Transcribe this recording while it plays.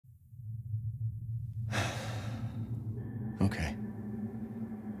Okay.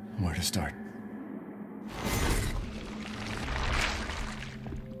 Where to start?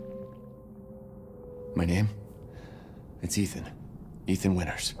 My name? It's Ethan. Ethan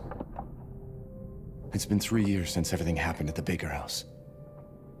Winters. It's been 3 years since everything happened at the Baker house.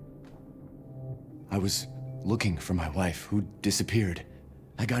 I was looking for my wife, who disappeared.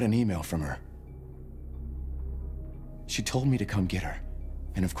 I got an email from her. She told me to come get her.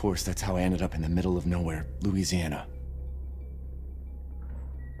 And of course, that's how I ended up in the middle of nowhere, Louisiana.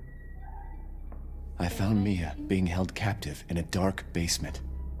 I found Mia being held captive in a dark basement.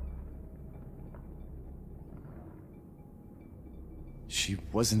 She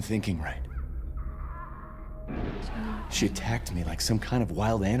wasn't thinking right. She attacked me like some kind of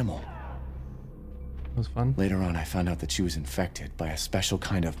wild animal. That was fun. Later on, I found out that she was infected by a special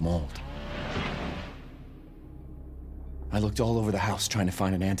kind of mold. I looked all over the house trying to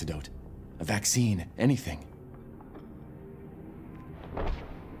find an antidote, a vaccine, anything.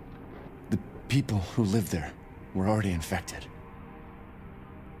 The people who lived there were already infected.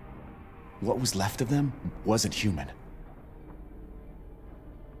 What was left of them wasn't human.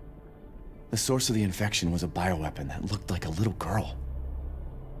 The source of the infection was a bioweapon that looked like a little girl.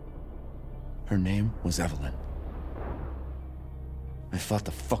 Her name was Evelyn. I fought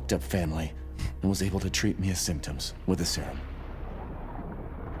the fucked up family and was able to treat Mia's symptoms with a serum.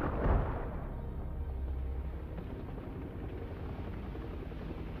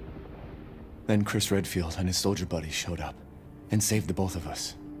 Then Chris Redfield and his soldier buddies showed up and saved the both of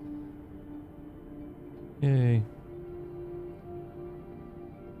us. Yay.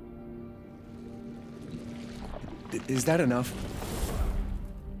 Is that enough?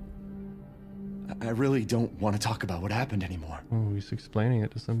 I really don't want to talk about what happened anymore. Oh, he's explaining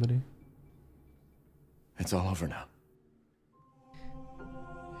it to somebody. It's all over now.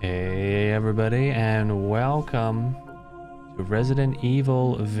 Hey everybody, and welcome to Resident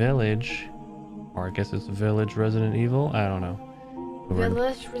Evil Village. Or I guess it's Village Resident Evil, I don't know.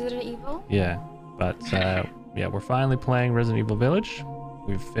 Village Resident Evil? Yeah, but yeah, we're finally playing Resident Evil Village.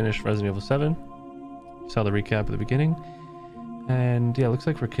 We've finished Resident Evil 7. Saw the recap at the beginning. And yeah, it looks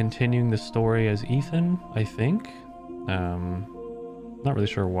like we're continuing the story as Ethan, I think. Not really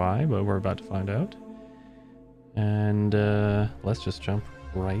sure why, but we're about to find out. And let's just jump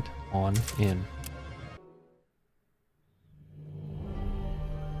right on in.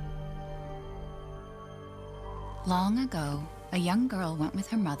 Long ago, a young girl went with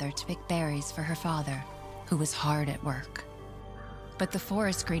her mother to pick berries for her father, who was hard at work. But the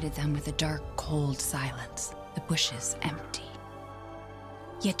forest greeted them with a dark, cold silence, the bushes empty.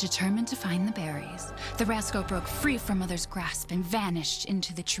 Yet determined to find the berries, the rascal broke free from Mother's grasp and vanished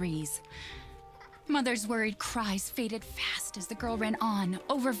into the trees. Mother's worried cries faded fast as the girl ran on,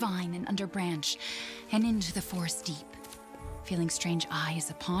 over vine and under branch, and into the forest deep. Feeling strange eyes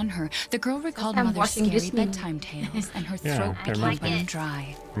upon her, the girl recalled Mother's scary bedtime tales, and her throat became running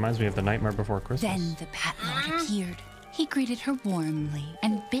dry. Reminds me of The Nightmare Before Christmas. Then the Bat Lord appeared. He greeted her warmly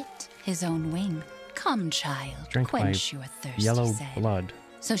and bit his own wing. Come, child, Drink quench your thirst, yellow he said. blood.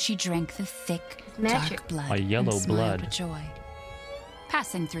 So she drank the thick, Magic. dark blood My yellow and smiled blood. with joy.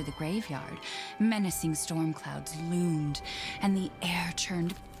 Passing through the graveyard, menacing storm clouds loomed, and the air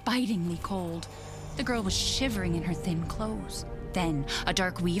turned bitingly cold. The girl was shivering in her thin clothes. Then a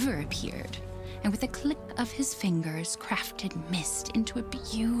dark weaver appeared, and with a click of his fingers, crafted mist into a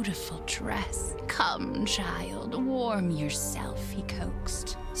beautiful dress. Come, child, warm yourself, he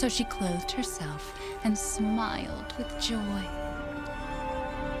coaxed. So she clothed herself and smiled with joy.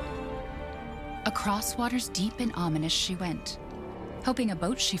 Across waters deep and ominous she went, hoping a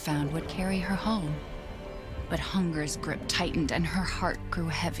boat she found would carry her home. But hunger's grip tightened and her heart grew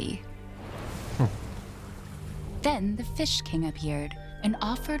heavy. Then the Fish King appeared and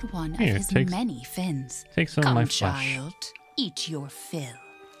offered one Here, of his take- many fins. Take some of Come, my flesh. child, eat your fill.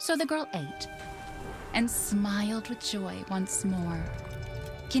 So the girl ate and smiled with joy once more.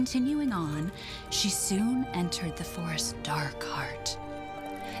 Continuing on, she soon entered the forest's dark heart.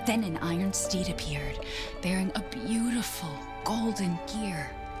 Then an iron steed appeared, bearing a beautiful golden gear.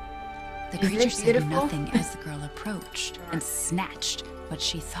 The Is it creature said beautiful? nothing as the girl approached and snatched what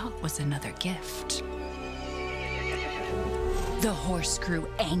she thought was another gift. The horse grew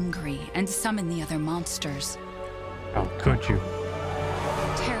angry and summoned the other monsters. How could you?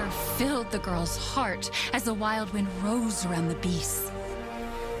 Terror filled the girl's heart as the wild wind rose around the beasts.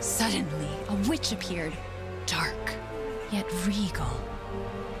 Suddenly, a witch appeared, dark, yet regal.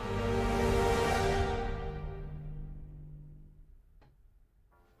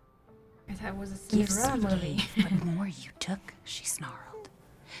 That was a Give Cinderella some movie. gave, but more you took, she snarled.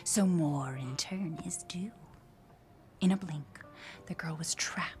 So more in turn is due. In a blink, the girl was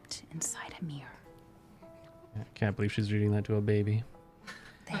trapped inside a mirror. I can't believe she's reading that to a baby.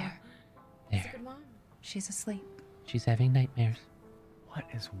 There, She's a good mom. she's asleep. She's having nightmares. What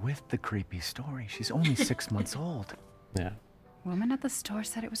is with the creepy story? She's only 6 months old. Yeah. Woman at the store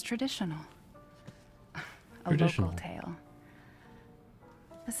said it was traditional. A Traditional. local tale.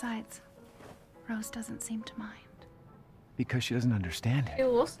 Besides, Rose doesn't seem to mind. Because she doesn't understand It it.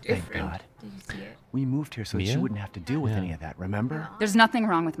 looks Thank different. God. Did you see it? We moved here so that she Mia? wouldn't have to deal with Yeah. any of that, remember? There's nothing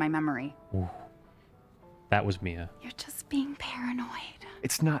wrong with my memory. Ooh. That was Mia. You're just being paranoid.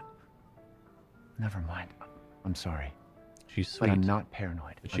 It's not... Never mind. I'm sorry. She's But sweet. I'm not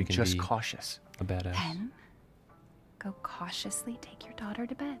paranoid. But she I'm can just be- cautious. A badass. Pen, go cautiously take your daughter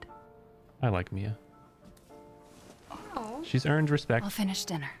to bed. I like Mia. Oh, She's earned respect. I'll finish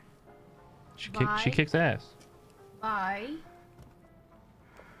dinner. She Bye. kicks ass. bye.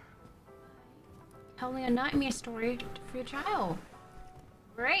 Telling a nightmare story for your child.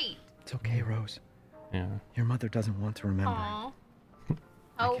 Great. It's okay, Rose. Yeah. Your mother doesn't want to remember. Aww.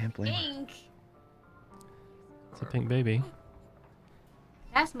 I Oh, can't blame her. pink. It's a pink baby.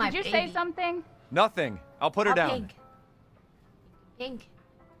 That's my Did you baby. say something? Nothing. I'll put her Oh, down. Pink. Pink.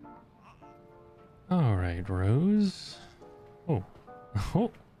 All right, Rose. Oh.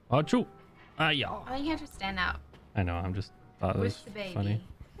 Oh. Achoo. Ah, yeah. Oh, you have to stand up I know. I'm just thought it was with the baby. funny.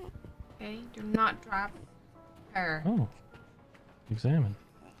 Okay, do not drop her. Oh. Examine.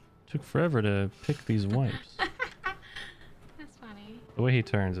 Took forever to pick these wipes. That's funny. The way he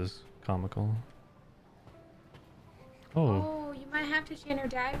turns is comical. Oh. Oh, you might have to change her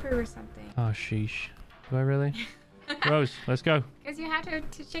diaper or something. Oh, sheesh. Do I really? Rose, let's go. Because you have to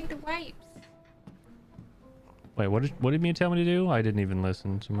check the wipes. Wait, what did Mia tell me to do? I didn't even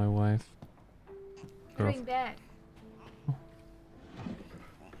listen to my wife. Put her in bed.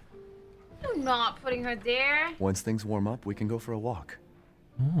 You're not putting her there. Once things warm up, we can go for a walk.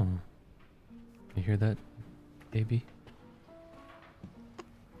 Oh. You hear that, baby?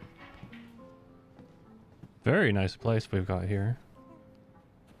 Very nice place we've got here.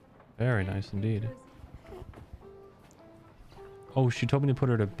 Very nice indeed. Oh, she told me to put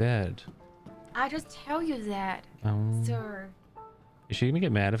her to bed. I just tell you that, Um, sir. Is she gonna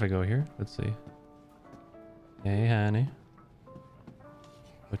get mad if I go here? Let's see. Hey, honey.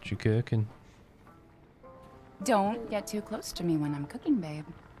 What you cooking? Don't get too close to me when I'm cooking, babe.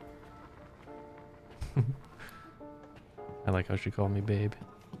 I like how she called me babe.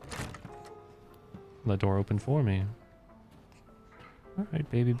 The door opened for me. Alright,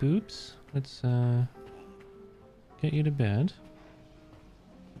 baby boobs. Let's get you to bed.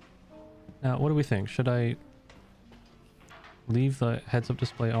 Now, what do we think? Should I leave the heads-up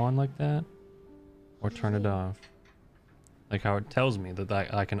display on like that? Or turn it off? Like how it tells me that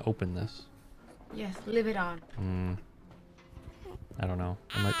I can open this. Yes, leave it on. I don't know.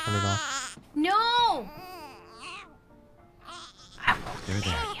 I might turn it off. No! There,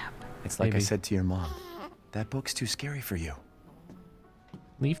 there. It's like I Maybe. said to your mom. That book's too scary for you.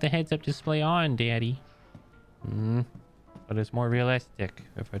 Leave the heads-up display on, Daddy. But it's more realistic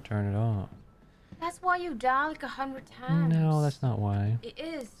if I turn it off. That's why you dial like 100 times. No, that's not why. It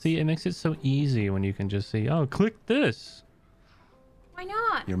is. See, it makes it so easy when you can just see, oh, click this. Why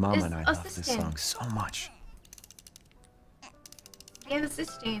not? Your mom It's and I love this assistant. song so much. We have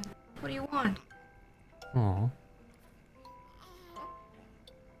assistant. What do you want? Aw.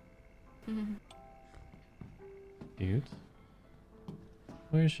 Cute.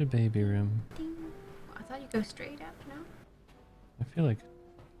 Where's your baby room? Ding. I thought you go straight up, no? I feel like...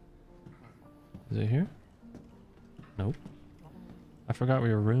 Is it here? Nope. I forgot where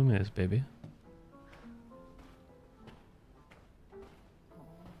your room is, baby.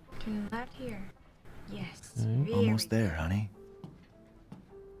 Turn left here. Yes. Okay. Very Almost good. there, honey.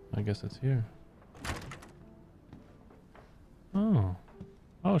 I guess it's here. Oh.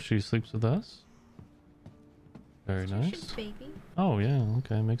 Oh, she sleeps with us? Very It's your nice. shit, baby. Oh, yeah,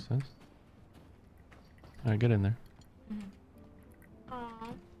 okay, makes sense. Alright, get in there. Aw.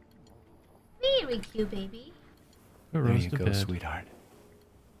 Very cute, baby. Put There Rose you to go, bed. sweetheart.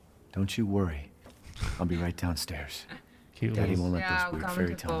 Don't you worry. I'll be right downstairs. Cute Daddy little... won't let Yeah, those weird fairy tale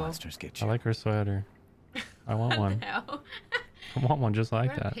comfortable. monsters get I you. like her sweater. I want one. No. I want one just like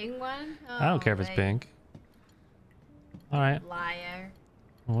Want a that. pink one? I don't care if it's like, pink. Alright, Liar.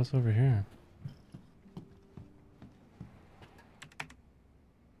 well, what's over here?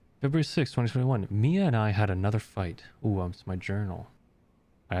 February 6, 2021. Mia and I had another fight. Ooh, it's my journal.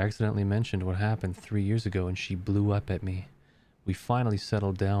 I accidentally mentioned what happened 3 years ago and she blew up at me. We finally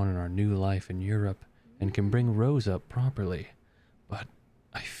settled down in our new life in Europe and can bring Rose up properly. But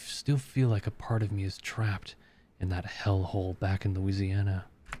I still feel like a part of me is trapped in that hellhole back in Louisiana.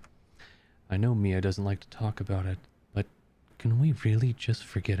 I know Mia doesn't like to talk about it, but can we really just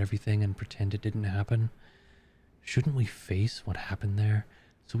forget everything and pretend it didn't happen? Shouldn't we face what happened there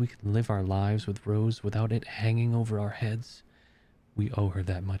so we can live our lives with Rose without it hanging over our heads? We owe her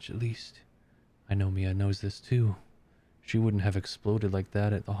that much at least. I know Mia knows this too. She wouldn't have exploded like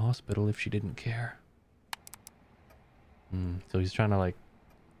that at the hospital if she didn't care. So he's trying to like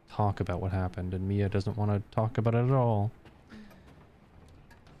talk about what happened, and Mia doesn't want to talk about it at all.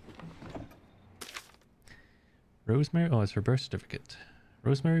 Rosemary, oh, it's her birth certificate.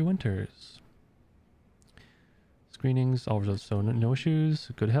 Rosemary Winters. Screenings, all results show no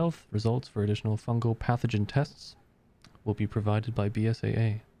issues, good health. Results for additional fungal pathogen tests will be provided by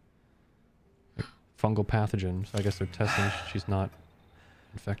BSAA. Like, fungal pathogen, so I guess they're testing she's not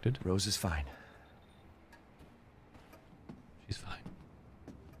infected. Rose is fine. She's fine.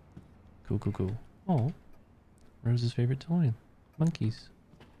 Cool, cool, cool. Oh, Rose's favorite toy. Monkeys.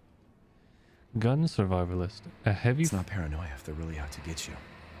 Gun survivalist. A heavy... It's not paranoia if they're really out to get you.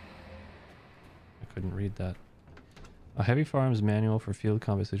 I couldn't read that. A heavy firearms manual for field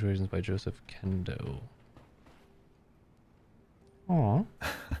combat situations by Joseph Kendo. Aww.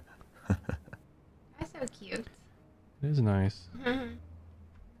 That's so cute. It is nice.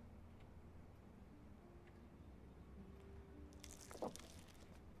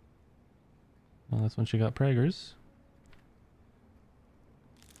 Well, that's when she got Prager's.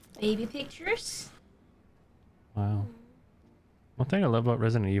 Baby pictures. Wow. One thing I love about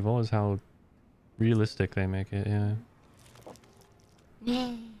Resident Evil is how realistic they make it, yeah.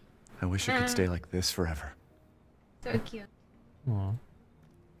 Yeah. I wish it could stay like this forever. So cute. Aw.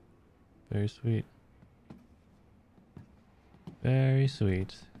 Very sweet. Very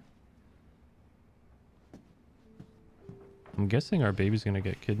sweet. I'm guessing our baby's gonna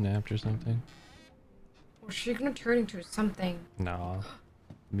get kidnapped or something. Or she's gonna turn into something. Nah.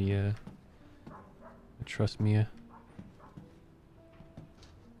 Mia. I trust Mia.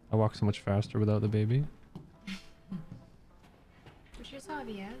 I walk so much faster without the baby. Which is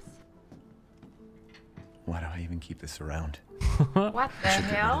obvious. Why do I even keep this around? What the I should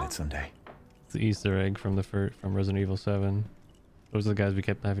get rid of hell? it someday. It's the Easter egg from the from Resident Evil 7. Those are the guys we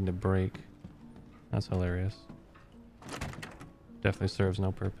kept having to break. That's hilarious. Definitely serves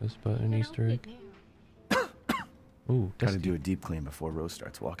no purpose, but an Easter egg. Ooh, Gotta dusty. do a deep clean before Rose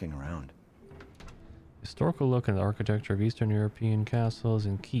starts walking around. Historical look at the architecture of Eastern European castles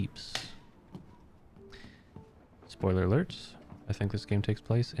and keeps. Spoiler alert, I think this game takes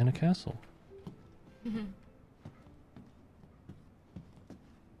place in a castle.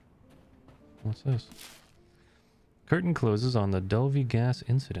 What's this? Curtain closes on the Dulvey gas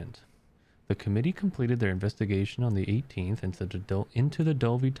incident. The committee completed their investigation on the 18th into the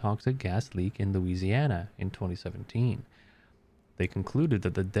Dulvey toxic gas leak in Louisiana in 2017. They concluded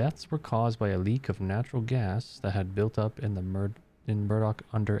that the deaths were caused by a leak of natural gas that had built up in the Murdoch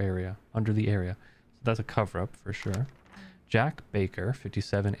under the area. So that's a cover-up for sure. Jack Baker,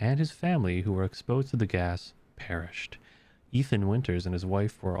 57, and his family, who were exposed to the gas, perished. Ethan Winters and his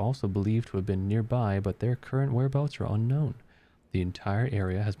wife were also believed to have been nearby, but their current whereabouts are unknown. The entire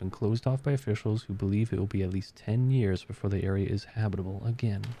area has been closed off by officials who believe it will be at least 10 years before the area is habitable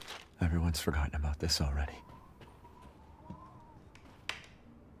again. Everyone's forgotten about this already.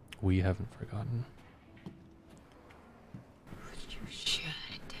 We haven't forgotten. You should.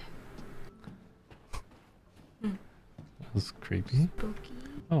 That was creepy. Spooky.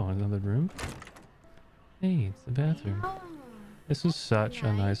 Oh, another room? Hey, it's the bathroom. Oh, This is such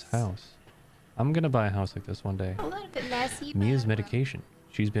a nice house. I'm gonna buy a house like this one day. a little bit messy. Mia's but, medication.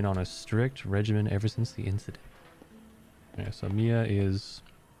 She's been on a strict regimen ever since the incident. Yeah, so Mia is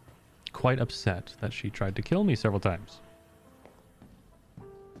quite upset that she tried to kill me several times.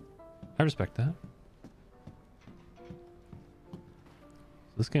 I respect that.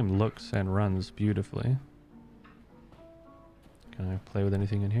 This game looks and runs beautifully. Can I play with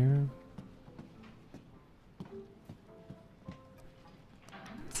anything in here?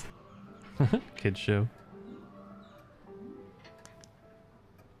 Kid show.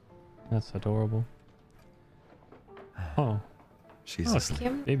 That's adorable. Oh. She's Oh, asleep.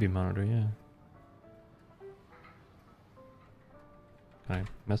 Kim? baby monitor, yeah. Can I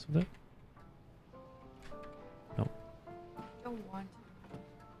mess with it? Nope. Don't want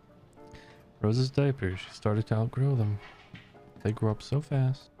to. Rose's diapers. She started to outgrow them. They grow up so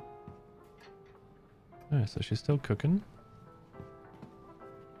fast. Alright, so she's still cooking.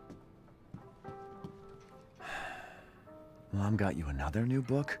 Mom got you another new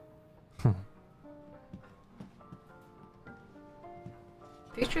book?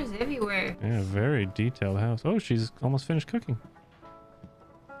 Pictures everywhere. Yeah, very detailed house. Oh, she's almost finished cooking.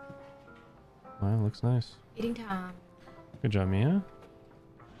 Wow, looks nice. Eating time. Good job, Mia.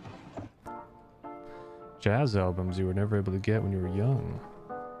 Jazz albums you were never able to get when you were young.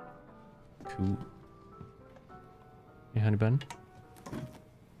 Cool. Hey, honey bun.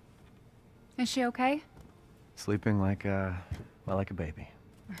 Is she okay? Sleeping like a baby.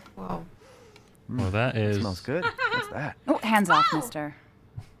 Whoa. Well, that is... Smells good. What's that? Oh, hands off, mister.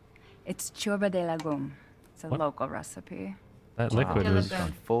 It's churba de legume. It's a What? local recipe. That Wow, liquid you've was...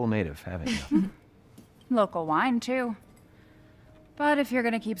 gone full native, haven't you? Local wine, too. But if you're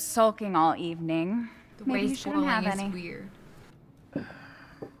gonna keep sulking all evening, The maybe way you it's shouldn't have boiling any. is weird.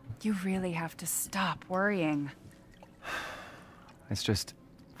 You really have to stop worrying. It's just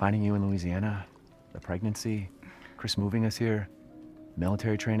finding you in Louisiana, the pregnancy, Chris moving us here,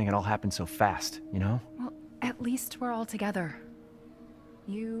 military training, it all happened so fast, you know? Well, at least we're all together.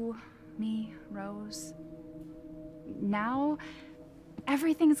 You, me, Rose. Now,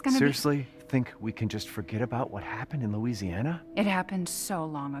 everything's gonna Seriously, think we can just forget about what happened in Louisiana? be... It happened so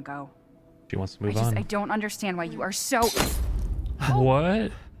long ago. She wants to move on. I don't understand why you are so...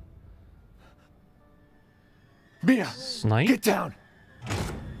 What? Mia, Snipe? get down!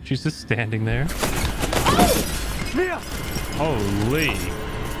 She's just standing there. Mia! Holy.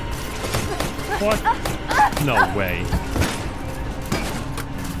 What? No way.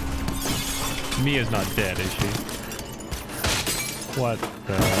 Mia's not dead, is she? What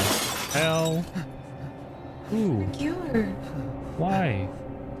the hell? Ooh, Cute. why?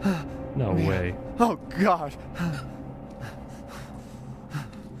 No way. Oh, God!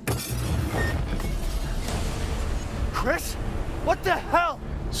 Chris? What the hell?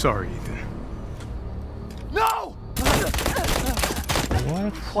 Sorry, Ethan. No!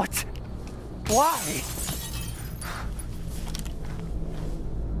 What? What? Why?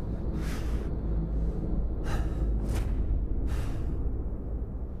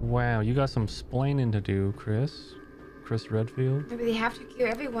 Wow, you got some splaining to do, Chris. Chris Redfield. Maybe they have to cure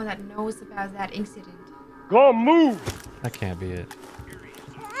everyone that knows about that incident. Go move! That can't be it.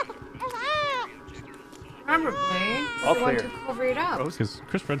 Probably. All They want clear. to cover it up. Because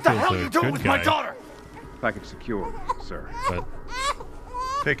Chris What the hell are Redfield's you a doing good with guy, my daughter? Package secure, sir. but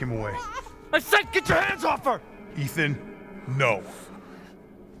Take him away. I said get your hands off her! Ethan, no.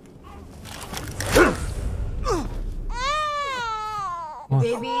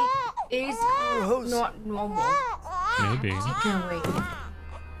 Baby is not normal. maybe. Can't wait.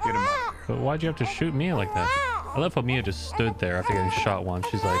 Get him out. But why'd you have to shoot Mia like that? I love how Mia just stood there after getting shot once.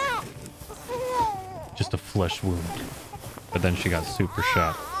 She's like, just a flesh wound. But then she got super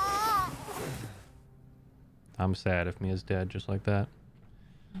shot. I'm sad if Mia's dead just like that.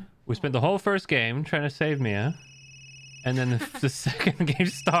 We spent the whole first game trying to save Mia. And then the second game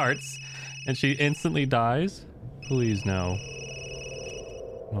starts and she instantly dies. Please no.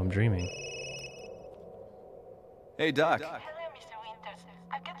 Oh, I'm dreaming. Hey, Doc. Hello, Mr. Winters.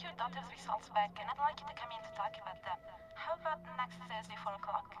 I've got your daughter's results back, and I'd like you to come in to talk about them. How about next Thursday, 4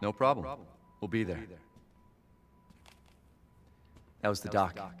 o'clock? No problem. We'll be there. That was the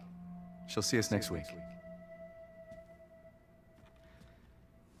doc. She'll see us next week.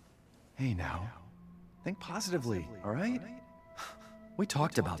 Hey, now. Think positively, all right? We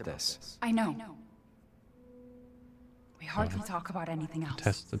talked about this. I know. We hardly talk about anything else.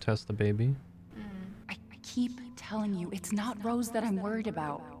 Test the baby. I keep telling you, it's not Rose that I'm worried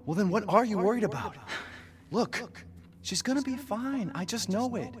about. Well, then what are you worried about? Look, she's gonna be fine. I just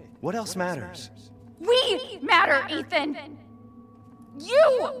know it. What else matters? We matter, Ethan!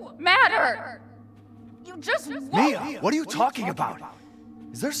 You matter! You just won't. Mia, what are you talking about?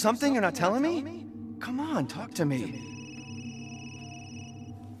 Is there something you're not telling me? Come on, talk to me.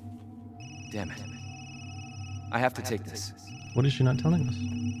 Damn it. I have to take this. What is she not telling us?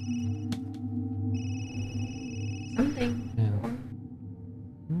 Something. Yeah.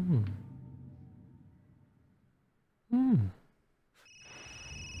 Hmm. Hmm.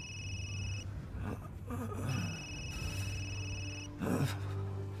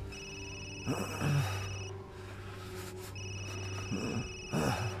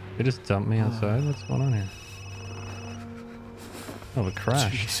 They just dumped me outside? What's going on here? Oh, it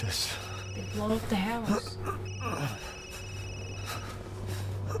crashed. Jesus. They blow up the house.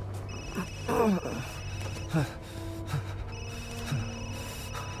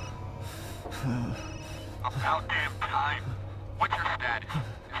 About damn time. What's your status?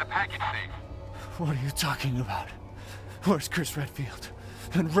 Is the package safe? What are you talking about? Where's Chris Redfield?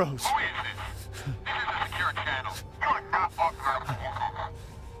 And Rose? Who is this? This is a secure channel. You are not authorized.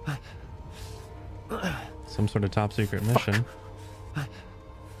 Some sort of top secret mission.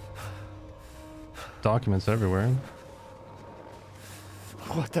 documents everywhere.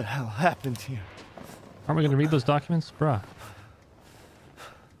 What the hell happened here? Aren't we gonna read those documents? Bruh.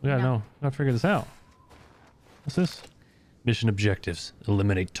 We gotta know. We gotta figure this out. What's this? Mission objectives.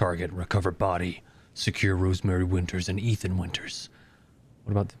 Eliminate target, recover body, secure Rosemary Winters and Ethan Winters.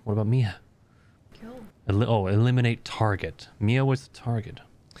 What about Mia? Kill. Eliminate target. Mia was the target.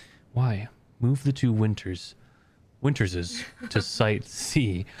 Why? Move the two Winterses to Site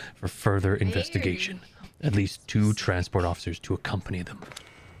C for further investigation. At least 2 transport officers to accompany them.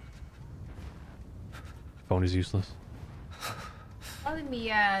 Phone is useless. Probably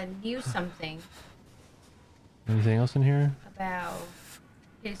me knew something Anything else in here? about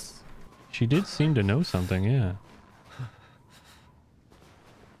his. She did seem to know something, yeah.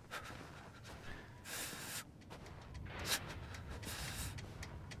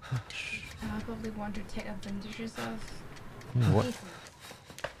 I probably want to take advantages of. Yeah,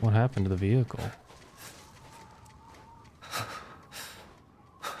 what happened to the vehicle?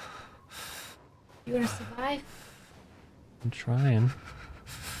 You wanna survive? I'm trying.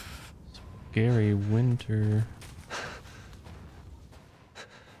 Scary winter.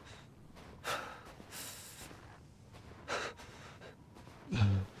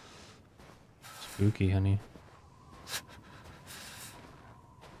 Spooky, honey.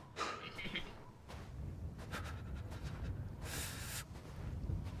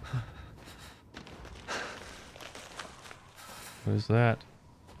 What is that?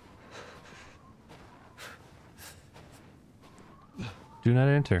 Do not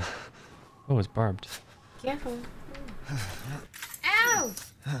enter. Oh, it's barbed. Careful. Ow!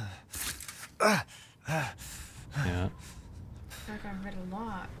 Yeah. Like I read a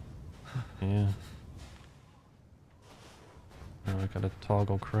lot. Yeah. Oh, I gotta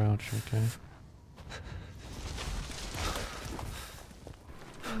toggle crouch, okay.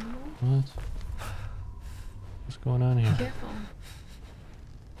 What? What's going on here? Careful.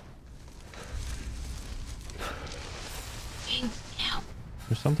 Ow.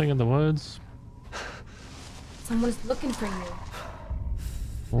 There's something in the woods. Someone's looking for you.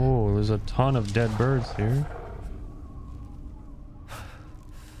 Oh, there's a ton of dead birds here.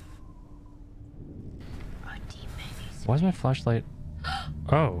 Why is my flashlight?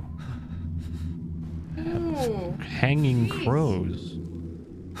 Oh. Ooh. Hanging Jeez. crows.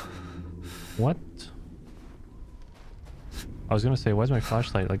 What? I was gonna say, why is my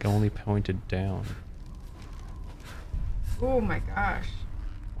flashlight like only pointed down? Oh my gosh.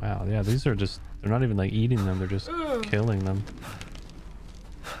 Wow, yeah, these are just, they're not even like eating them, they're just killing them.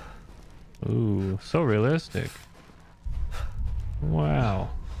 Ooh, so realistic. Wow.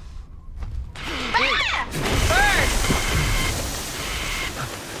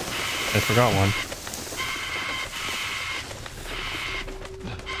 I forgot one.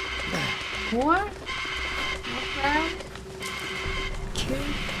 What? Walk around. Kill.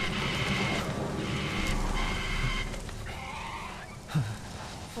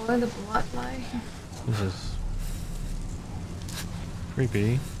 Follow the bloodline. This is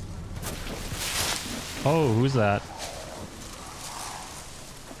creepy. Oh, who's that?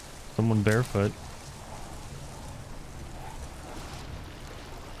 Someone barefoot.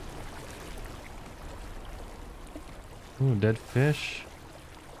 Ooh, dead fish.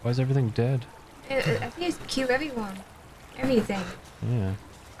 Why is everything dead? I think it's kill everyone. Everything. Yeah.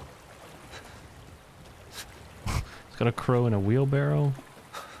 It's got a crow in a wheelbarrow.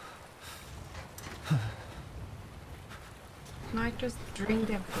 Might just drink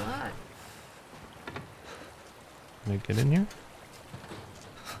their blood. Can I get in here?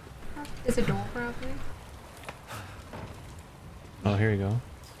 There's a door probably. Oh, here you go.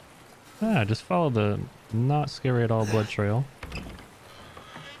 Ah, just follow the not scary at all blood trail.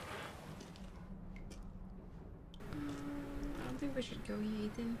 I don't think we should go here,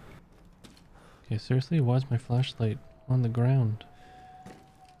 Ethan. Okay, seriously, why is my flashlight on the ground?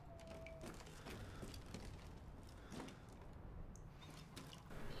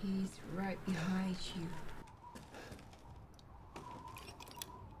 He's right behind you.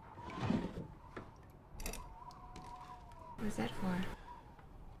 What's that for? Am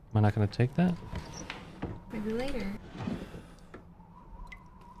I not gonna take that? Maybe later.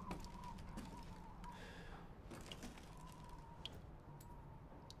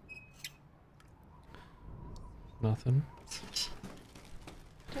 Nothing.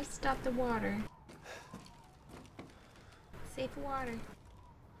 Just stop the water. Safe water.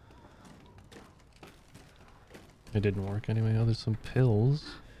 It didn't work anyway. Oh, there's some pills.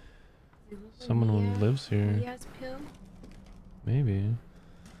 Someone lives here. Yes, pill. Maybe.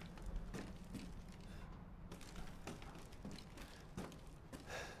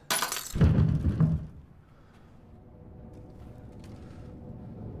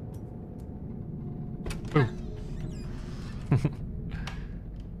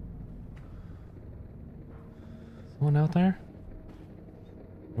 anyone out there?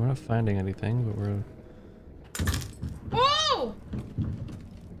 We're not finding anything, but we're... Whoa!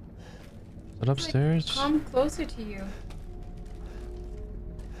 Is it upstairs? Like, come closer to you.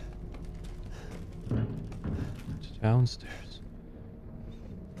 It's downstairs.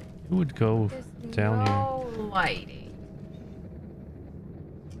 Who would go There's down no lighting. here?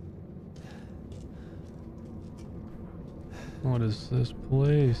 What is this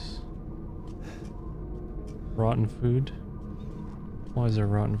place? Rotten food? Why is there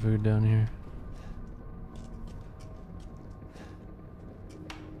rotten food down here?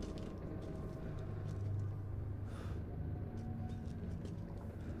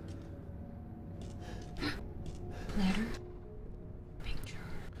 Letter. Picture.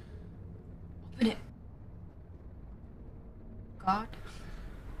 Open it. God.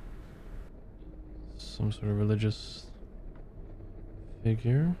 Some sort of religious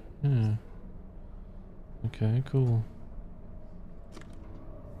figure? Yeah. Okay, cool.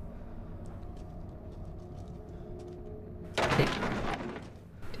 Damn,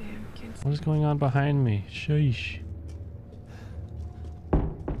 can't see. What is going on behind me? Sheesh.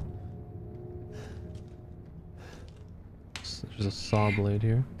 There's a saw blade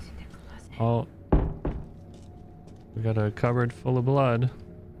here. Oh. We got a cupboard full of blood.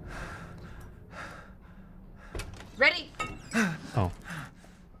 Ready? Oh.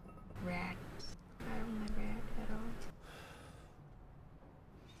 Rat. I don't like rat at all.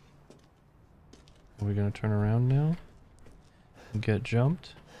 Are we gonna turn around now? And get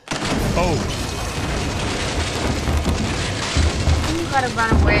jumped? Oh! You gotta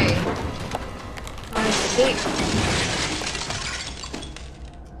run away. Or escape.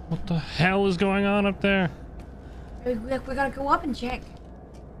 What the hell is going on up there? We gotta go up and check.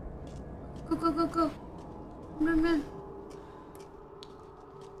 Go, go, go, go. Run, run.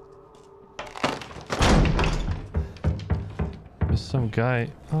 There's some guy.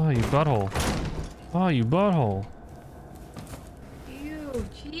 Oh, you butthole. Oh, you butthole. Ew,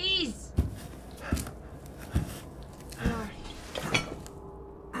 jeez.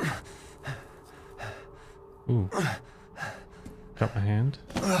 Ooh. Cut my hand.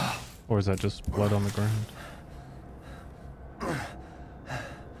 Or is that just blood on the ground?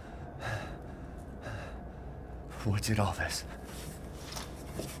 What did all this?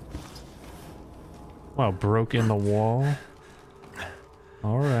 Wow, broke in the wall.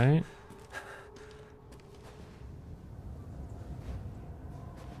 Alright.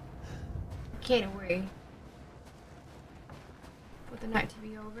 Can't wait for the night to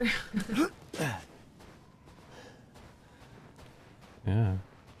be over. Yeah.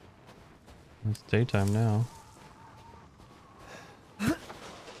 It's daytime now.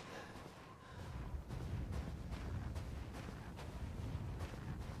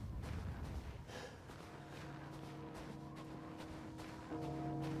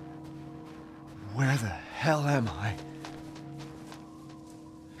 Where the hell am I?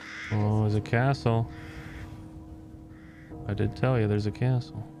 Oh, there's a castle. I did tell you there's a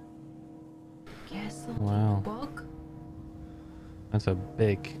castle. Castle. Wow. Book. That's a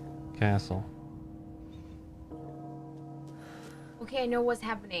big castle. Okay, I know what's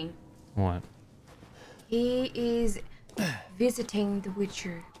happening. What? He is visiting the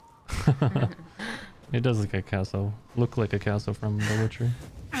Witcher. It does look like a castle. Look like a castle from The Witcher.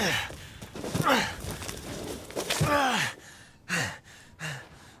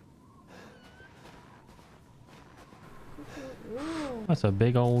 That's a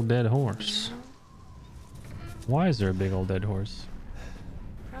big old dead horse. Why is there a big old dead horse?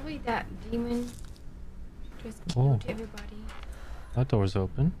 Probably that demon just Oh. killed everybody. That door's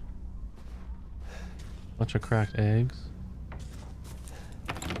open. Bunch of cracked eggs.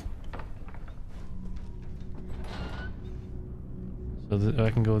 So I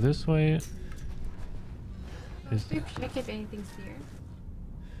can go this way. Is- Maybe check if anything's here.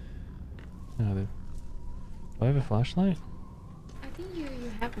 No, do I have a flashlight? I think you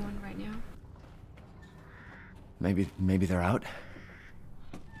have one right now. Maybe they're out.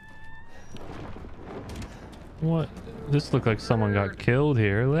 What? This looked like someone got killed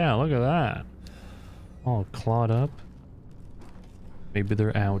here. Yeah, look at that. All clawed up. Maybe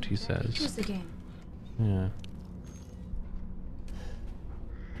they're out, he says. Choose again. Yeah.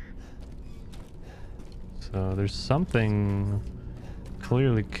 So there's something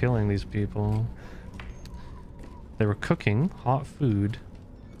clearly killing these people. They were cooking hot food,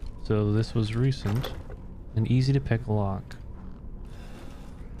 so this was recent and easy to pick lock.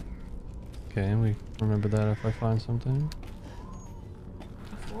 Okay, we remember that if I find something.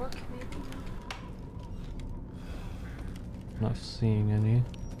 A fork, maybe? Not seeing any.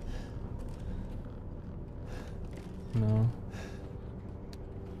 No.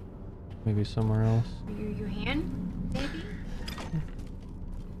 Maybe somewhere else. Your hand, maybe?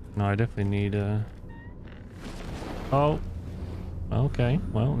 No, I definitely need Oh. Okay.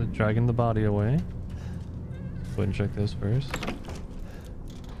 Well, they're dragging the body away. Let's go ahead and check this first.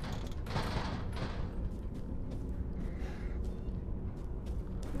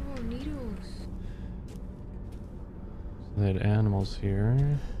 Oh, needles. So they had animals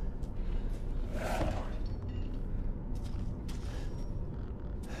here.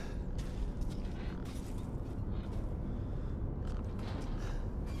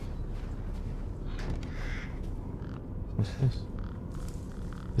 What's this?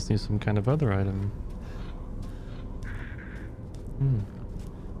 This needs some kind of other item.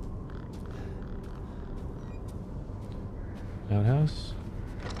 Outhouse?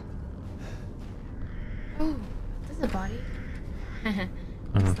 Oh, this is a body. Uh-huh.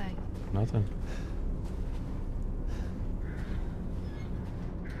 Looks like. Nothing.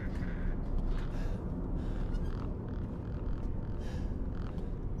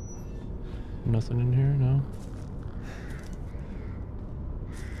 Nothing in here? No?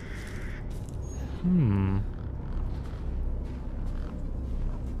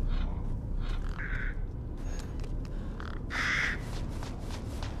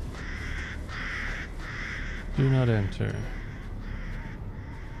 Do not enter.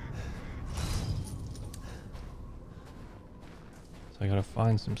 So I gotta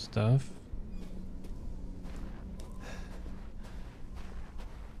find some stuff.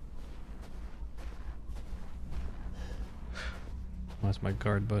 That's my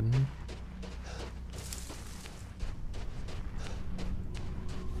guard button.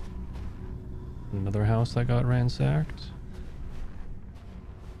 Another house that got ransacked.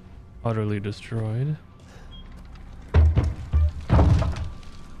 Utterly destroyed.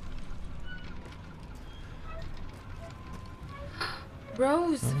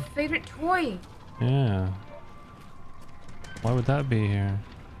 Rose, favorite toy. Yeah. Why would that be here?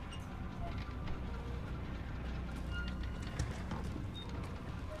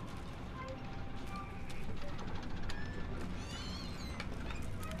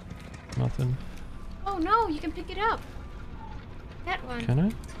 Nothing. Oh no, you can pick it up. That one. Can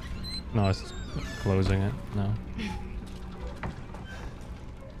I? No, it's closing it. No.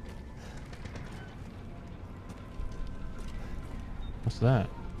 What's that?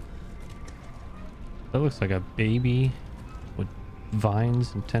 That looks like a baby with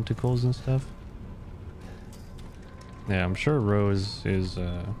vines and tentacles and stuff. Yeah, I'm sure Rose is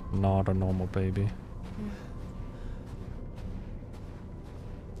not a normal baby.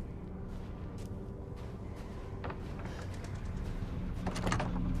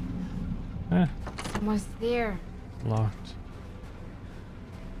 Eh, Someone's there. locked.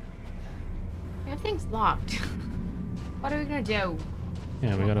 Everything's locked. What are we gonna do?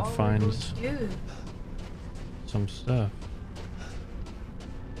 Yeah, we gotta What are find going to do? some stuff.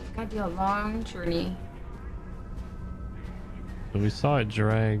 It's gonna be a long journey. So we saw it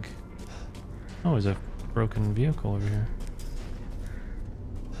drag. Oh, there's a broken vehicle over here.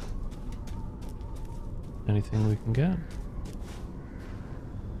 Anything we can get?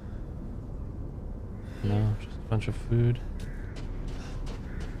 No, just a bunch of food.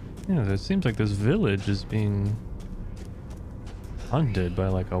 Yeah, it seems like this village is being hunted by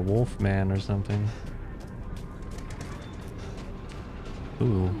like a wolf man or something.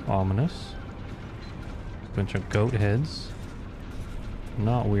 Ooh, ominous. Bunch of goat heads.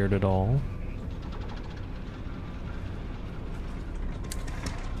 Not weird at all.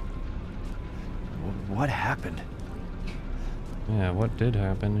 What happened? Yeah, what did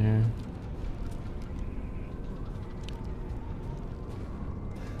happen here?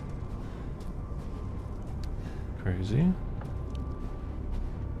 Crazy.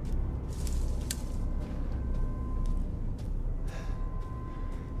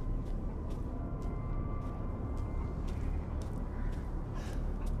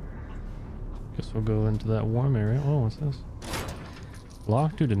 Guess we'll go into that warm area. Oh, what's this?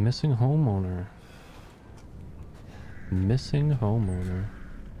 Locked due to missing homeowner. Missing homeowner.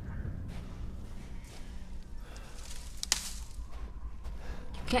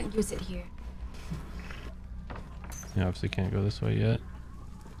 You can't use it here. Yeah, obviously can't go this way yet.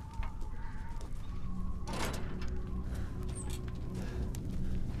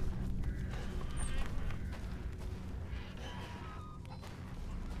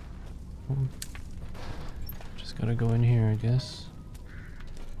 Just gotta go in here, I guess.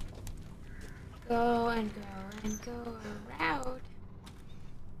 Go and go and go around.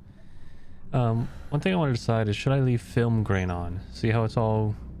 One thing I want to decide is, should I leave film grain on? See how it's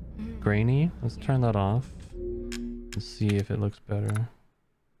all grainy? Let's turn that off. and see if it looks better.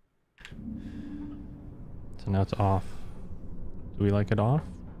 So now it's off. Do we like it off?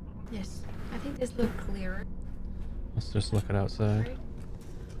 Yes. I think this looks clearer. Let's just look it outside. Right?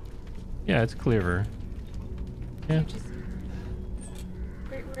 Yeah, it's clearer. Yeah. Just...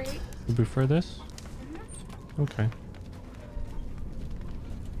 Right. You prefer this? Okay.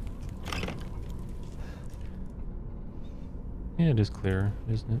 Yeah, it is clearer,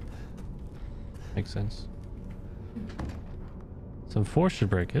 isn't it? Makes sense. Some force should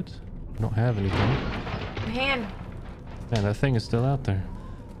break it. I don't have anything. My hand. Man, that thing is still out there.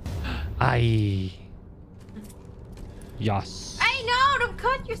 Aye. Yes. Hey, no! Don't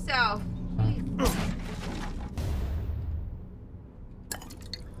cut yourself!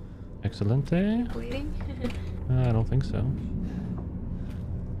 Excelente. Bleeding? I don't think so.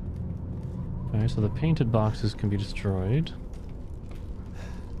 Okay, so the painted boxes can be destroyed.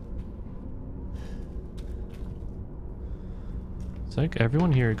 It's like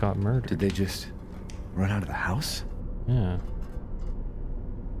everyone here got murdered. Did they just run out of the house? Yeah.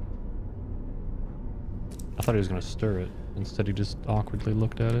 I thought he was gonna stir it. Instead, he just awkwardly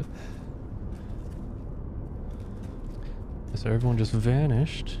looked at it. So everyone just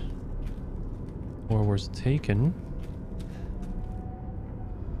vanished. Or was taken.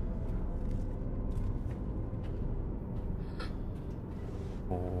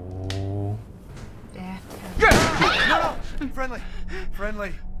 Oh. Yeah. No! Friendly!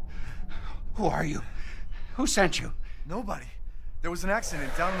 Friendly! Who are you? Who sent you? Nobody. There was an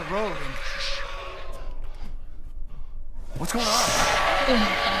accident down the road and... What's going on?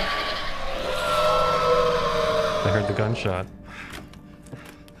 I heard the gunshot.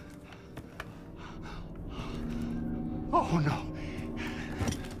 Oh no.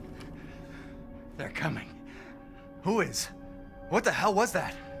 They're coming. Who is? What the hell was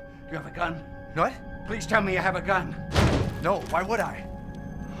that? You have a gun? What? Please tell me you have a gun. No, why would I?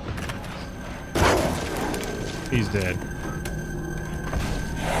 He's dead.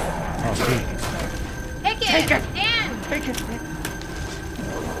 Oh, sweet. Take it! Take it! Dan! Take it.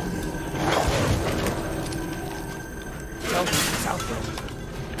 Tell me it's out there.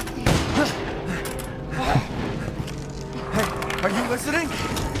 Hey, are you listening?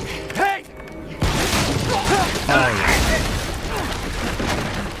 Hey! Oh, yeah.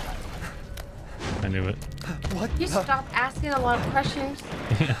 I knew it. What You the... stop asking a lot of questions.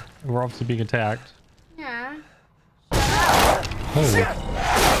 Yeah, we're obviously being attacked. Yeah. Oh.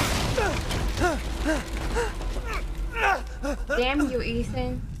 Damn you,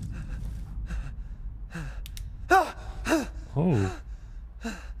 Ethan. Oh.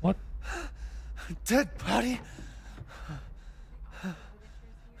 What? Dead body?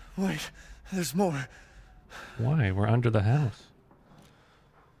 Wait, there's more. Why? We're under the house.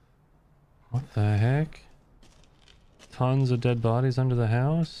 What the heck? Tons of dead bodies under the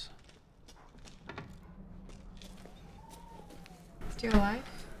house? Still alive?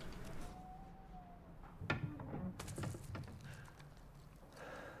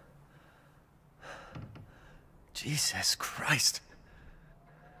 Jesus Christ.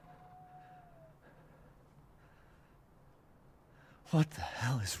 What the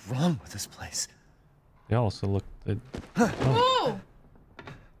hell is wrong with this place? They also look at... Oh!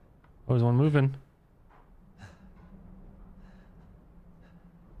 Oh, there's one moving.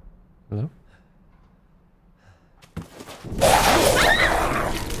 Hello?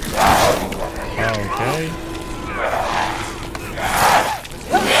 Okay.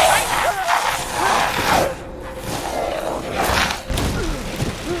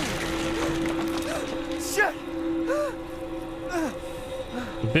 Shit!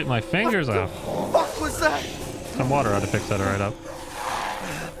 You bit my fingers off. What the fuck was that? Some water ought to fix that right up.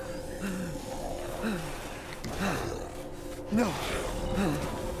 No.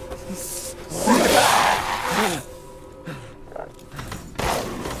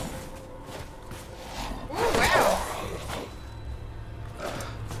 Oh, wow.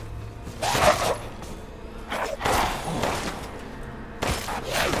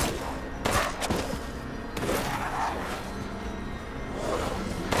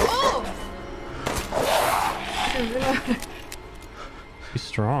 Oh! He's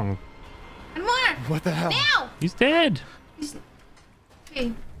strong. And more! What the hell? Now! He's dead. He's...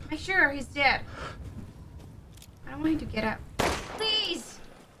 Okay, make sure he's dead. I don't want him to get up. Please!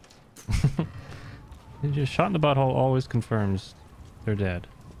 Just shot in the butthole always confirms they're dead.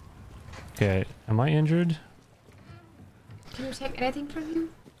 Okay, am I injured? Can you take anything from him?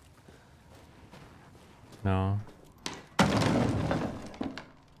 No.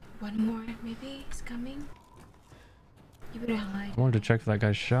 One more, maybe? He's coming? You better hide. I wanted to check for that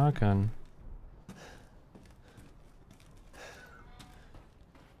guy's shotgun.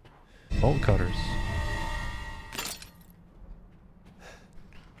 Bolt cutters.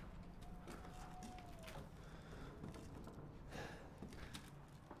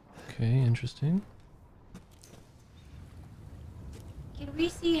 Okay, interesting. Can we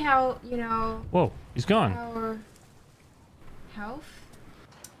see how, you know... Whoa, he's gone. Our health?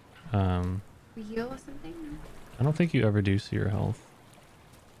 We heal or something? I don't think you ever do see your health.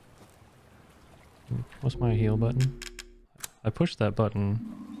 What's my heal button? I pushed that button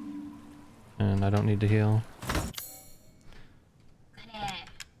and I don't need to heal.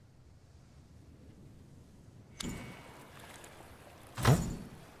 Oh.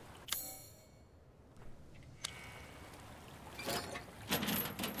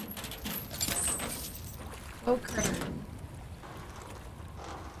 Okay.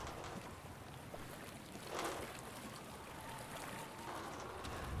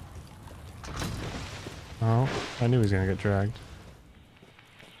 Oh, I knew he was gonna get dragged.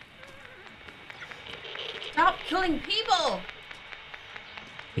 Stop killing people!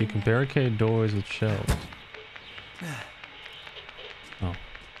 You can barricade doors with shelves. Oh.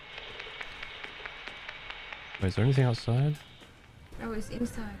 Wait, is there anything outside? Oh, it's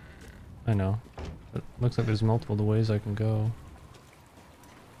inside. I know. It looks like there's multiple ways I can go.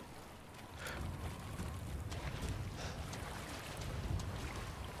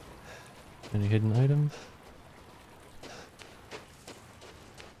 Any hidden item?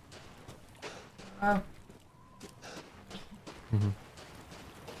 Oh. Mm-hmm.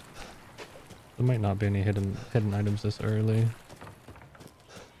 There might not be any hidden items this early.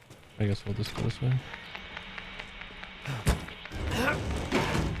 I guess we'll just go this way.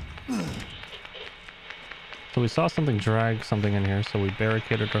 So we saw something drag something in here, so we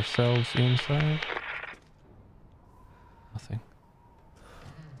barricaded ourselves inside. Nothing.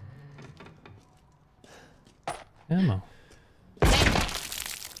 Ammo.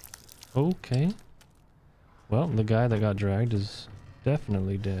 Okay. Well, the guy that got dragged is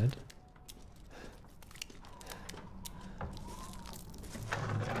definitely dead.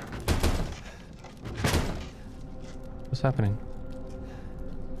 What's happening?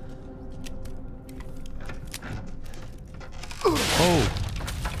 Oh!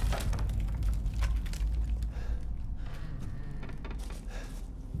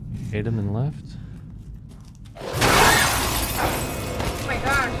 Hit him and left. Oh my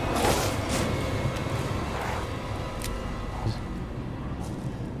gosh.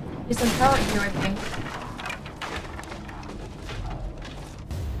 There's some pellet here, I think.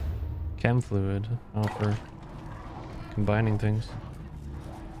 Chem fluid. Oh, for combining things.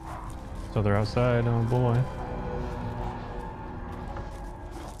 So they're outside. Oh boy.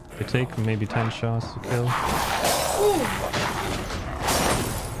 They take maybe 10 shots to kill. Ooh.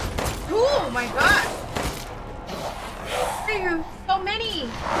 Oh my god! There are so many!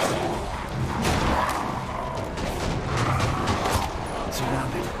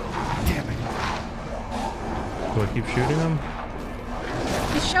 Surrounded. Damn it. Do I keep shooting them?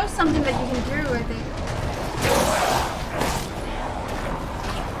 It shows something that you can do, I think.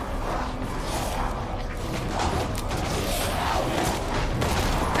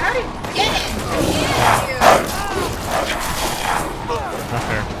 How did you get it? Not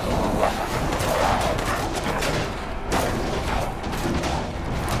fair.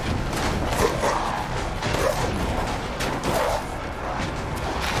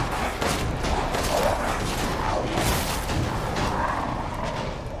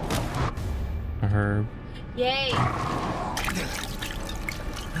 A herb. Yay!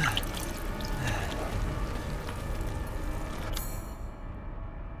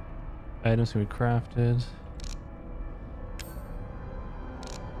 Items can be crafted.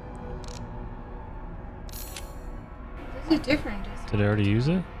 This is different. Did I already use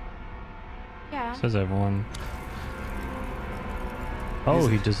it? Yeah. Says everyone. Oh,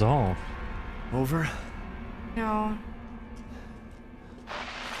 he dissolved. Over? No.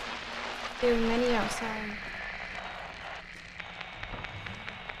 There are many outside.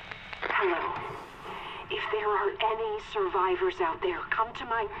 Hello. If there are any survivors out there, come to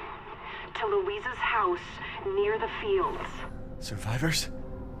Louisa's house near the fields. Survivors?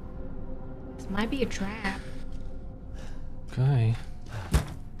 This might be a trap. Okay.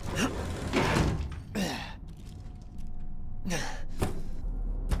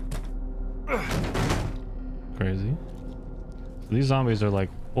 Crazy. So these zombies are like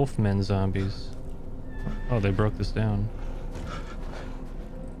Wolfman zombies. Oh, they broke this down.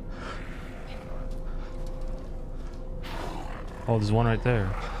 Oh, there's one right there.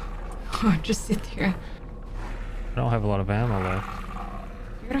 Just sit there. I don't have a lot of ammo left.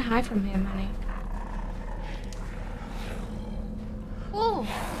 You're gonna hide from him, honey. cool.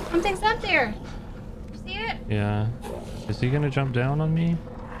 Something's up there. See it? Yeah. Is he gonna jump down on me?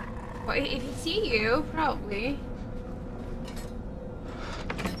 Well, if he see you, probably.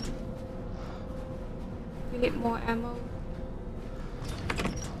 We need more ammo.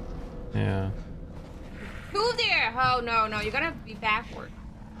 Yeah. Move there! Oh no, no, you gotta be backward.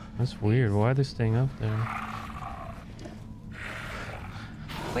 That's weird. Why are they staying up there?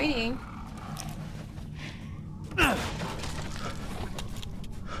 Waiting. Huh.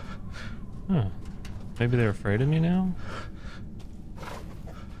 Maybe they're afraid of me now?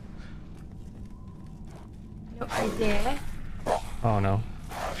 No idea. Oh no.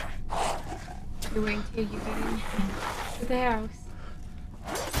 You're waiting till you get into the house.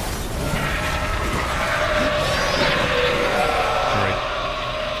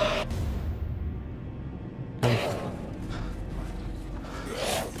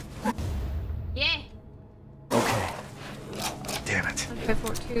 Yeah. Okay. Damn it. Okay,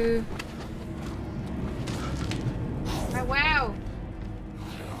 for two. Oh, wow.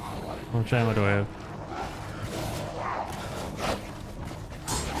 How much ammo do I have?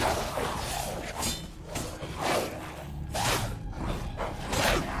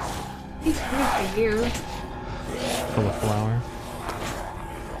 He's good for you. Full of flour.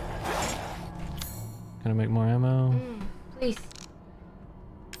 Can I make more ammo? Please.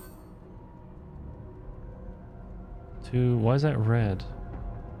 2. Why is that red?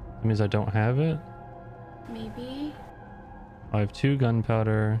 That means I don't have it? Maybe. I have 2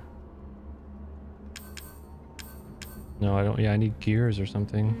 gunpowder. No, I don't. Yeah, I need gears or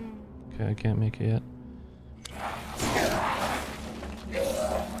something. Okay, I can't make it yet.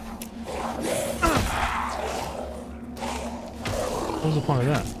 What was the point of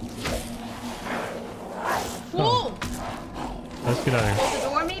that? Whoa! Let's get out of here. The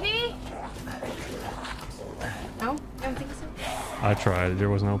door, maybe? No? I don't think so. I tried. There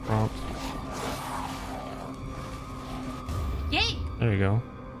was no prompt. Yay! There you go.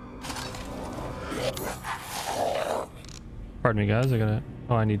 Pardon me, guys. I gotta.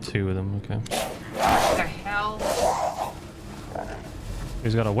 Oh, I need 2 of them. Okay. What the hell?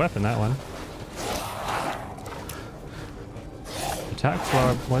 He's got a weapon, that one. Attack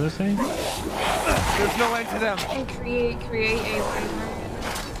flower. What did it say? There's no end to them. And create a whatever.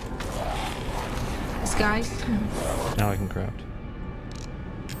 Disguise. Now I can craft.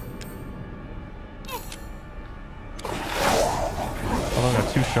 Oh, I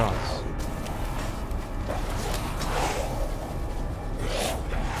got 2 shots.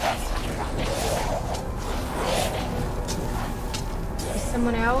 Is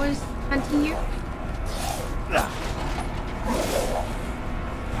someone else hunting you?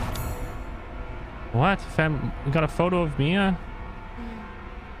 What? We got a photo of Mia?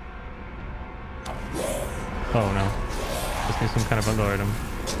 Oh no. Just need some kind of bundle item.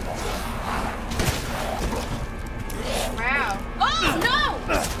 Wow. Oh no!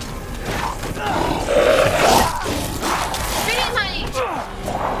 Shoot him, honey!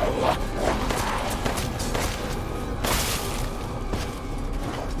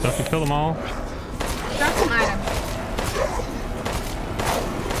 Do I have to kill them all? Drop some items.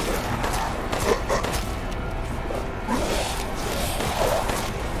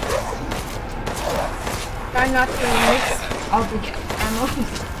 Try not to mix all the ammo.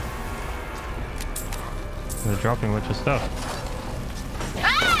 They're dropping a bunch of stuff.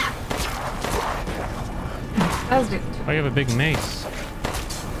 Ah! That was good. Oh, you have a big mace.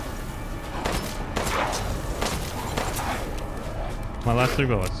 My last 3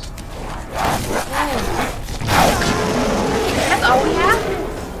 bullets. That's all we have?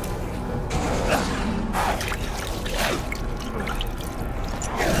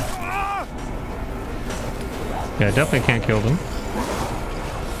 Yeah, I definitely can't kill them.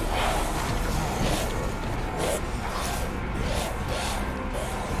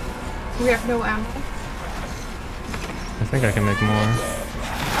 We have no ammo. I think I can make more.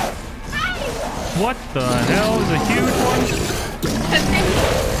 What the hell is a huge one?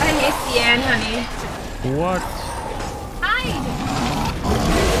 I missed the end, honey. What? Hide!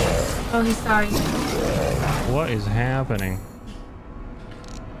 Oh, he's sorry. What is happening?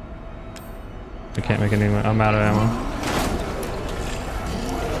 I can't make any more. I'm out of ammo.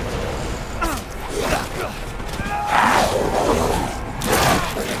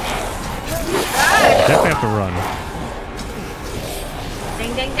 I definitely have to run.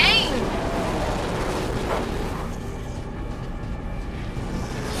 Ding, ding, ding!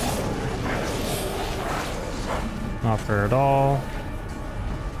 Not fair at all.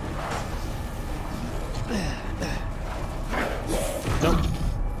 Nope.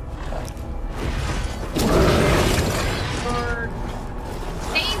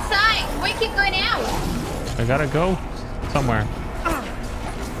 you keep going out? I gotta go somewhere.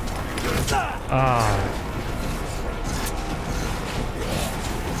 Ah.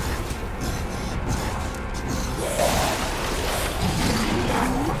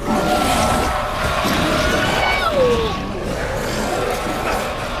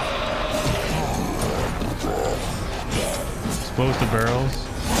 Explosive barrels.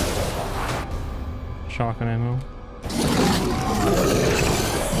 Shotgun ammo.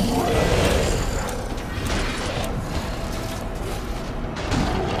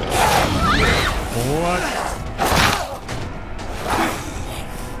 What?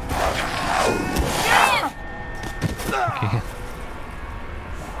 Okay.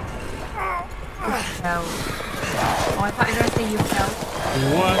 Oh, I thought you were gonna say you fell.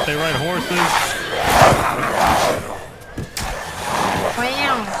 What? They ride horses?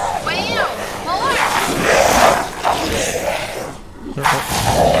 Wow! Wow! More!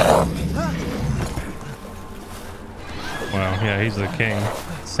 Wow, yeah, he's the king.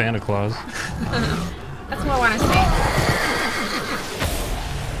 Santa Claus. That's what I want to say.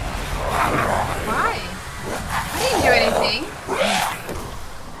 Why? I didn't do anything.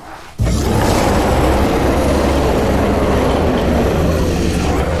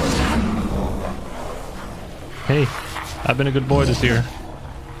 Hey, I've been a good boy this year.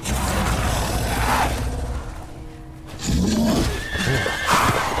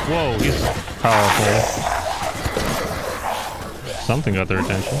 Whoa, he's powerful. Something got their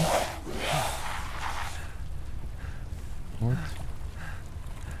attention. What?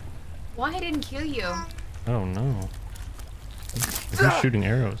 Why I didn't kill you? Oh no. Who's shooting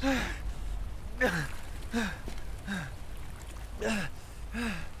arrows? You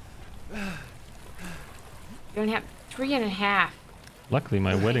don't have 3.5. Luckily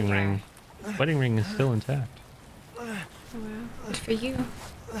my wedding ring is still intact. Oh, well, good for you.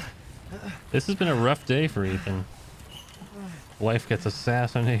 This has been a rough day for Ethan. Wife gets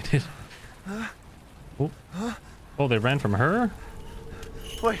assassinated. Oh, oh, they ran from her?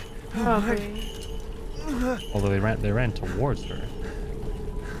 Wait. Probably. Although they ran towards her.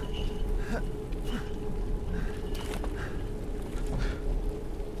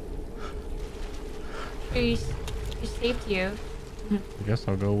 She saved you. I guess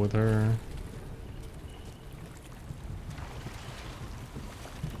I'll go with her.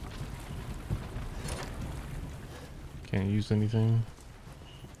 Can't use anything.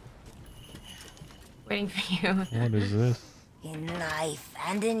 Waiting for you. What is this? In life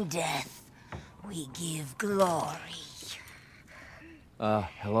and in death, we give glory.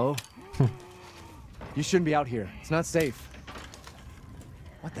 Hello? You shouldn't be out here. It's not safe.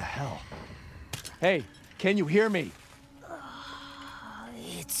 What the hell? Hey, can you hear me?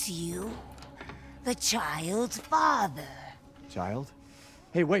 It's you, the child's father. Child?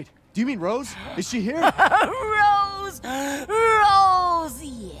 Hey, wait. Do you mean Rose? Is she here? Rose! Rose,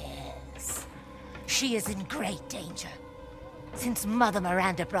 yes. She is in great danger. Since Mother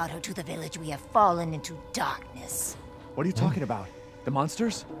Miranda brought her to the village, we have fallen into darkness. What are you talking about? The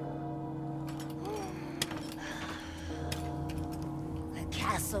monsters? The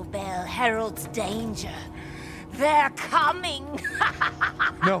castle bell heralds danger. They're coming!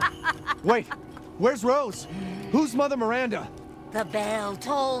 No. Wait. Where's Rose? Who's Mother Miranda? The bell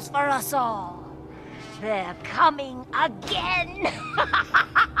tolls for us all. They're coming again!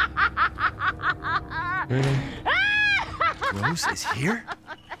 Really? Rose is here?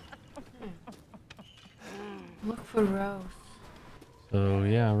 Look for Rose. So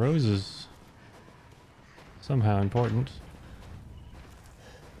yeah, Rose is somehow important.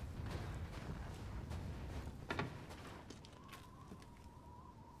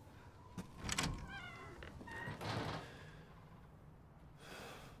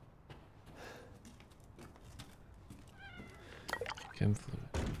 Chem fluid.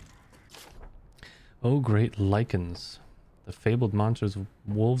 Oh, great lichens, the fabled monsters,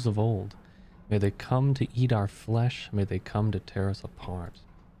 wolves of old. May they come to eat our flesh. May they come to tear us apart.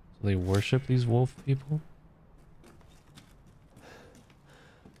 So they worship these wolf people?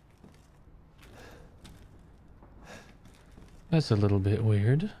 That's a little bit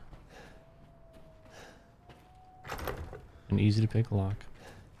weird. An easy to pick lock.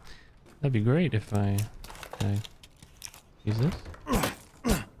 That'd be great if I... Can I use this?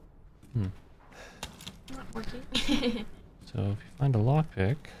 Not working. So if you find a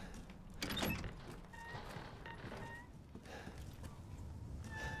lockpick...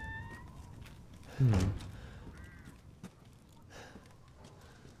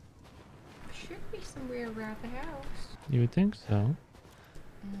 Should be somewhere around the house. You would think so.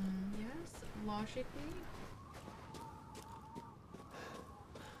 Yes, logically.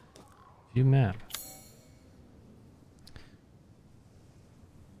 View map.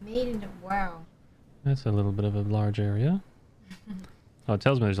 Made in the wow. That's a little bit of a large area. Oh, it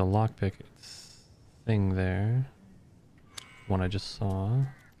tells me there's a lockpick thing there. One I just saw.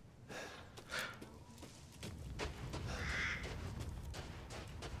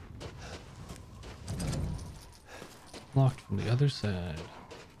 Locked from the other side.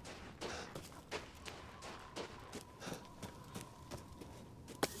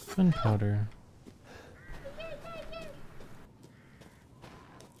 Gunpowder.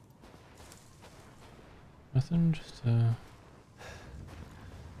 Nothing, just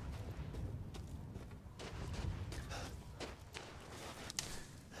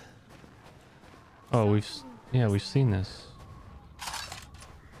oh, we've seen this.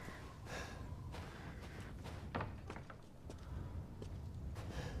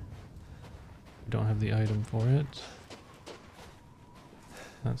 We don't have the item for it.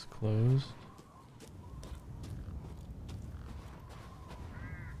 That's closed.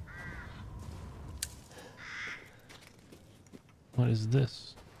 What is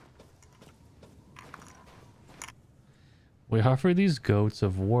this? We offer these goats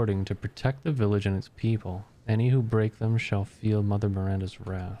of warding to protect the village and its people. Any who break them shall feel Mother Miranda's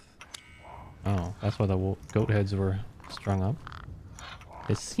wrath. Oh, that's why the goat heads were strung up.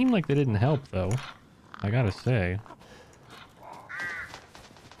 It seemed like they didn't help, though. I gotta say.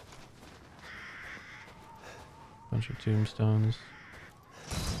 Bunch of tombstones.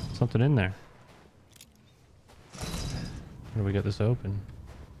 Something in there. How do we get this open?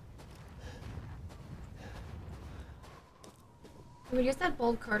 Can we use that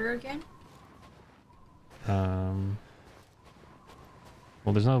bolt cutter again? Well,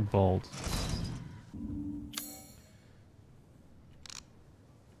 there's no bolts.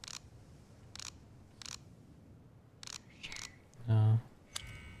 No.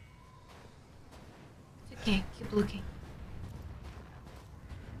 It's okay, keep looking.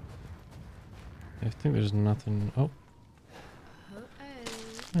 I think there's nothing. Oh.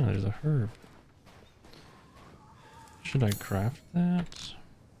 Oh, there's a herb. Should I craft that?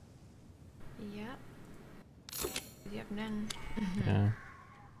 Yeah. You have none. Yeah.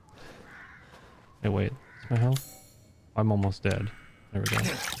 Hey, wait. Is my health? I'm almost dead. There we go.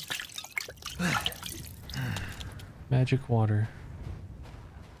 Magic water.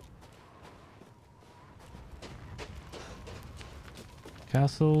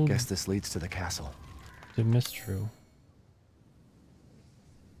 Castle. Guess this leads to the castle. Demistru.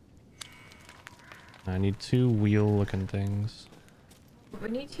 I need 2 wheel-looking things. We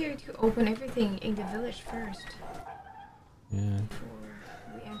need to open everything in the village first. Yeah. Before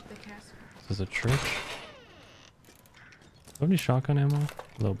we enter the castle. This is a church. Do you have any shotgun ammo?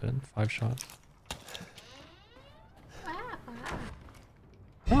 A little bit. 5 shots.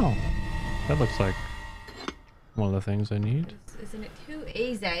 Oh, that looks like one of the things I need. Isn't it too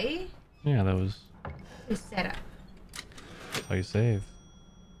easy? Yeah, that was. To set up. That's how you save.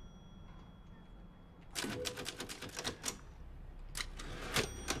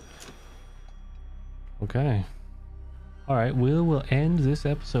 Okay. Alright, we'll end this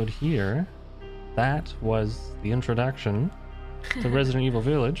episode here. That was the introduction to Resident Evil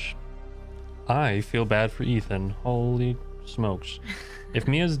Village. I feel bad for Ethan. Holy smokes. If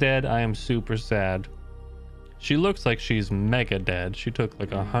Mia's dead, I am super sad. She looks like she's mega dead. She took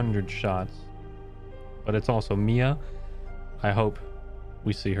like 100 shots. But it's also Mia. I hope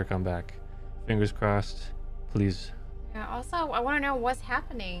we see her come back. Fingers crossed. Please. Yeah, also, I want to know what's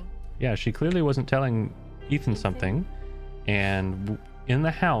happening. Yeah, she clearly wasn't telling Ethan something. And in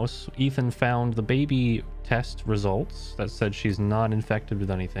the house, Ethan found the baby test results that said she's not infected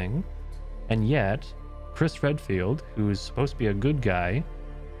with anything. And yet, Chris Redfield, who's supposed to be a good guy,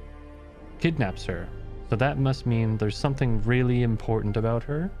 kidnaps her. So that must mean there's something really important about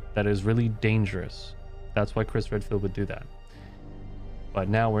her that is really dangerous. That's why Chris Redfield would do that. But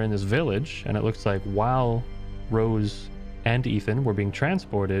now we're in this village, and it looks like while Rose and Ethan were being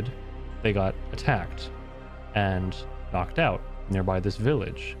transported, they got attacked and knocked out nearby this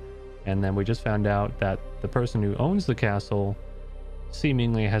village. And then we just found out that the person who owns the castle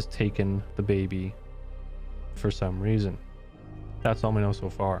seemingly has taken the baby for some reason. That's all we know so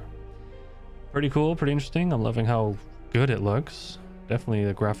far. Pretty cool, pretty interesting. I'm loving how good it looks. Definitely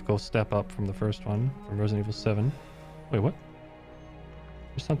a graphical step up from the first one, from Resident Evil 7. Wait, what?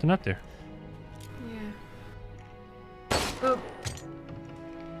 There's something up there. Yeah. Oh.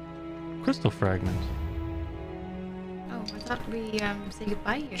 Crystal fragment. Oh, I thought we say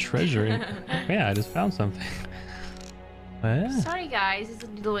goodbye here. Treasury. Yeah, I just found something. What? Sorry guys, it's a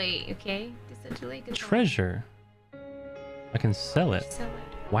delay, okay? It's a delay. Treasure. I can sell it. Sell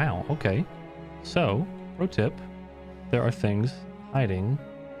it. Wow, okay. So, pro tip, there are things hiding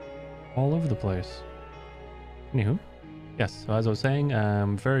all over the place. Anywho, yes, so as I was saying,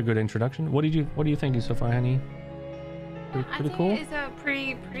 very good introduction. What are you thinking so far, Henny? Pretty cool? It's a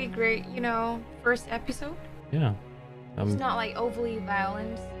pretty great, you know, first episode. Yeah. It's not like overly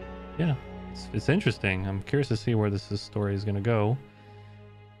violent. Yeah, it's interesting. I'm curious to see where this story is going to go.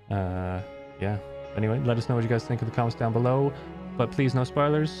 Yeah. Anyway, let us know what you guys think in the comments down below. But please, no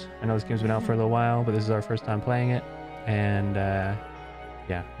spoilers. I know this game's been out for a little while, but this is our first time playing it. And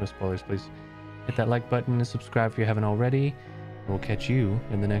yeah, no spoilers, please. Hit that like button and subscribe if you haven't already. And we'll catch you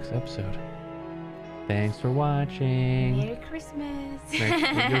in the next episode. Thanks for watching. Merry Christmas.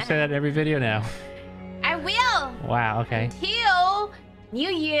 You'll say that in every video now. I will. Wow, okay. Until New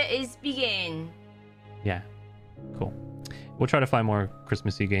Year is begin. Yeah, cool. We'll try to find more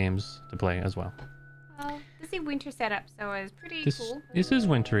Christmassy games to play as well. Well, this is a winter setup, so it's pretty cool. This is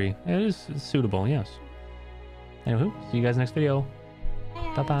wintry. It is suitable, yes. Anywho, see you guys next video.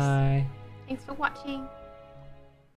 Yes. Bye-bye. Thanks for watching.